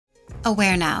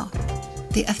Aware Now,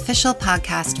 the official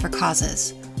podcast for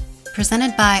causes.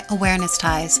 Presented by Awareness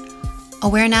Ties,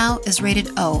 Aware Now is rated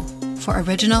O for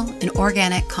original and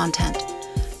organic content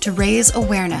to raise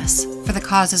awareness for the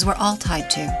causes we're all tied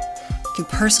to through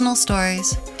personal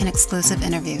stories and exclusive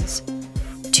interviews.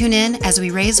 Tune in as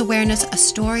we raise awareness a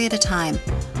story at a time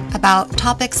about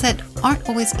topics that aren't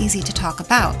always easy to talk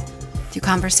about through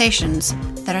conversations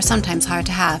that are sometimes hard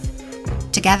to have.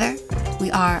 Together,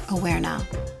 we are Aware Now.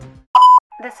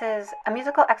 This is A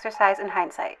Musical Exercise in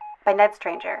Hindsight by Ned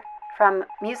Stranger from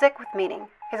Music with Meaning,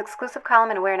 his exclusive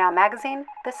column in Aware Now magazine.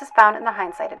 This is found in the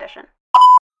Hindsight edition.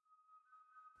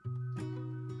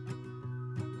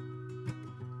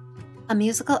 A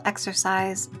musical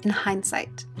exercise in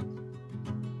hindsight.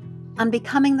 On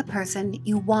becoming the person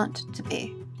you want to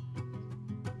be.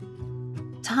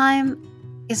 Time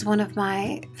is one of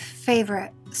my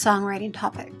favorite songwriting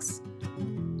topics.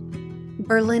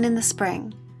 Berlin in the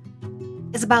Spring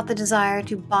is about the desire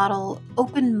to bottle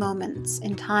open moments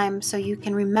in time so you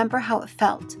can remember how it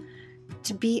felt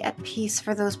to be at peace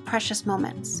for those precious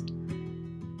moments.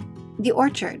 The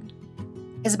Orchard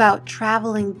is about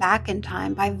traveling back in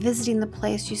time by visiting the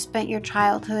place you spent your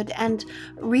childhood and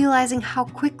realizing how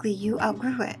quickly you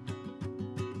outgrew it.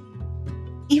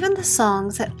 Even the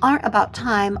songs that aren't about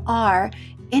time are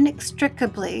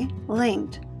inextricably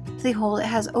linked to the hold it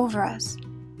has over us.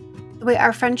 The way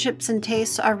our friendships and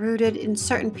tastes are rooted in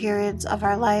certain periods of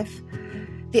our life,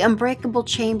 the unbreakable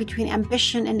chain between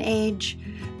ambition and age,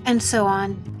 and so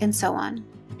on and so on.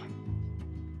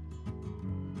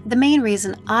 The main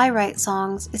reason I write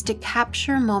songs is to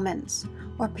capture moments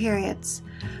or periods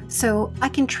so I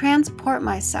can transport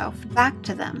myself back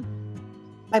to them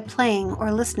by playing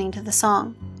or listening to the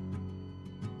song.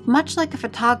 Much like a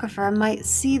photographer might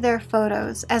see their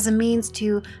photos as a means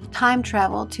to time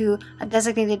travel to a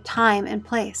designated time and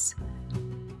place.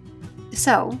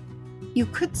 So, you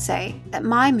could say that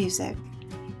my music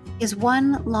is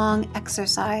one long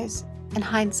exercise in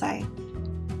hindsight.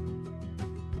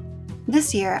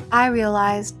 This year, I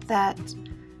realized that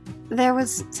there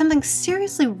was something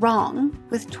seriously wrong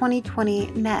with 2020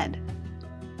 Ned.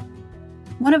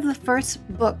 One of the first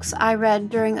books I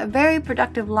read during a very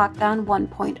productive lockdown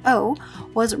 1.0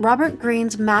 was Robert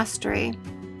Greene's Mastery,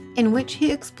 in which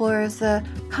he explores the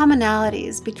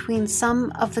commonalities between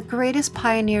some of the greatest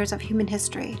pioneers of human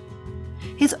history.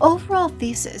 His overall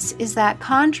thesis is that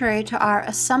contrary to our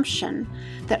assumption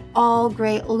that all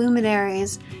great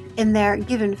luminaries in their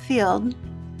given field,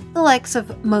 the likes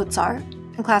of Mozart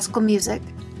in classical music,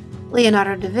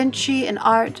 Leonardo da Vinci in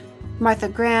art, Martha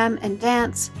Graham in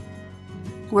dance,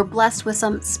 were blessed with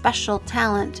some special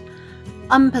talent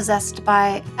unpossessed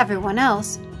by everyone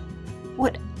else,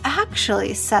 what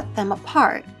actually set them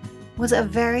apart was a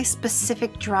very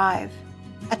specific drive,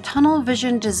 a tunnel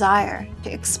vision desire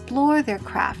to explore their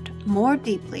craft more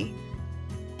deeply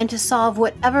and to solve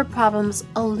whatever problems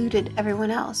eluded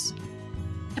everyone else.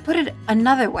 To put it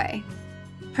another way,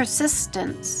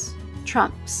 persistence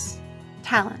trumps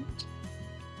talent.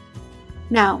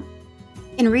 Now,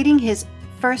 in reading his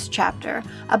first chapter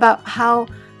about how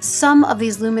some of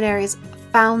these luminaries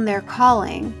found their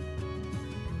calling,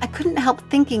 I couldn't help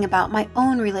thinking about my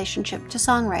own relationship to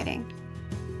songwriting.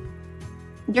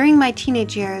 During my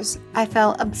teenage years, I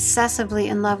fell obsessively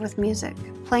in love with music,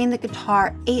 playing the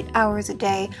guitar 8 hours a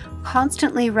day,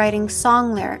 constantly writing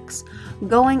song lyrics,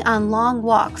 going on long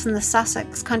walks in the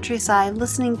Sussex countryside,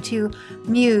 listening to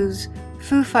Muse,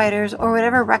 Foo Fighters, or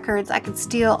whatever records I could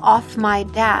steal off my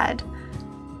dad.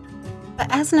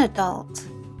 But as an adult,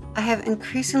 I have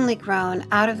increasingly grown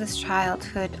out of this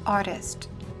childhood artist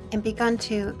and begun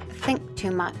to think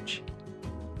too much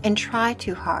and try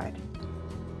too hard,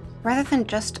 rather than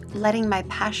just letting my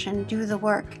passion do the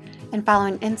work and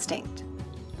following instinct.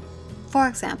 For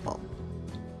example,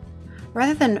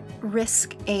 rather than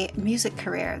risk a music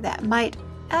career that might,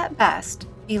 at best,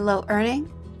 be low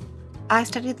earning, I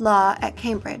studied law at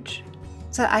Cambridge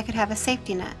so that I could have a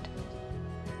safety net.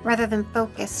 Rather than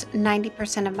focus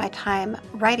 90% of my time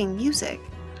writing music,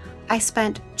 I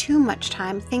spent too much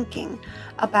time thinking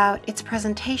about its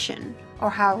presentation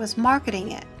or how I was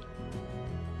marketing it.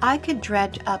 I could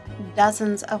dredge up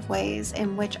dozens of ways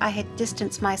in which I had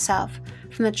distanced myself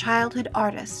from the childhood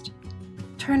artist,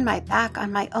 turned my back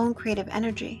on my own creative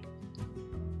energy.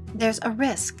 There's a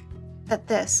risk that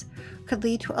this could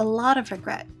lead to a lot of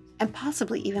regret and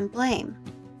possibly even blame.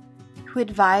 Who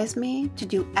advised me to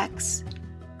do X?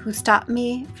 Who stopped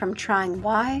me from trying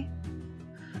Y?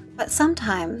 But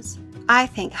sometimes I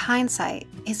think hindsight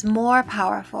is more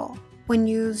powerful when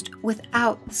used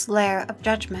without this layer of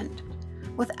judgment,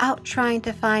 without trying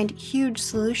to find huge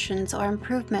solutions or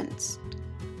improvements.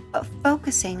 but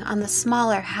focusing on the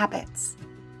smaller habits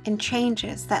and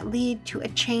changes that lead to a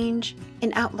change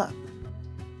in outlook.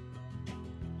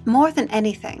 More than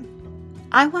anything,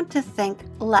 I want to think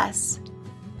less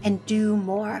and do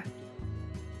more.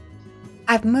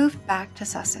 I've moved back to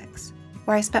Sussex,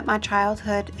 where I spent my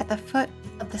childhood at the foot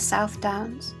of the South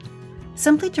Downs,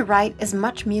 simply to write as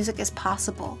much music as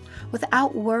possible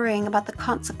without worrying about the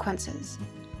consequences.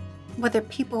 Whether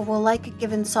people will like a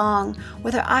given song,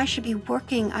 whether I should be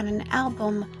working on an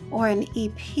album or an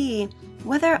EP,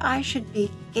 whether I should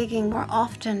be gigging more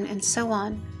often, and so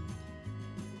on.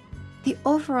 The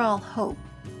overall hope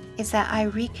is that I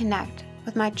reconnect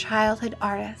with my childhood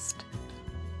artist,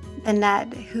 the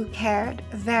Ned who cared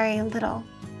very little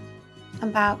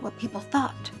about what people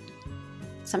thought,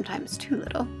 sometimes too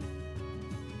little,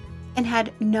 and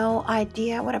had no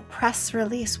idea what a press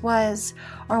release was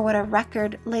or what a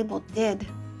record label did.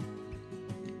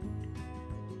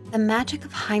 The magic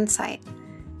of hindsight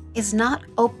is not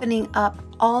opening up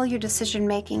all your decision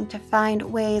making to find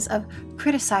ways of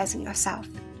criticizing yourself.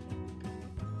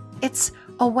 It's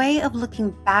a way of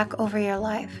looking back over your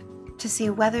life to see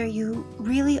whether you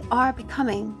really are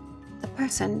becoming the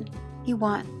person you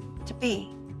want to be.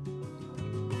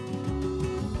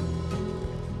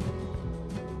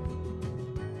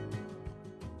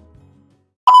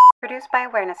 Produced by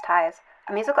Awareness Ties,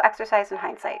 A Musical Exercise in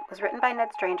Hindsight was written by Ned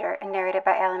Stranger and narrated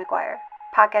by Allie McGuire.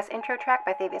 Podcast intro track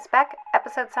by Thavius Beck.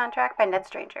 Episode soundtrack by Ned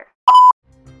Stranger.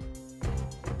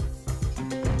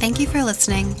 Thank you for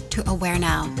listening to Aware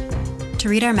Now. To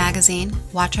read our magazine,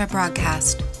 watch our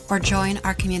broadcast, or join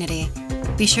our community,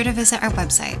 be sure to visit our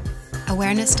website,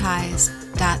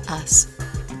 awarenessties.us.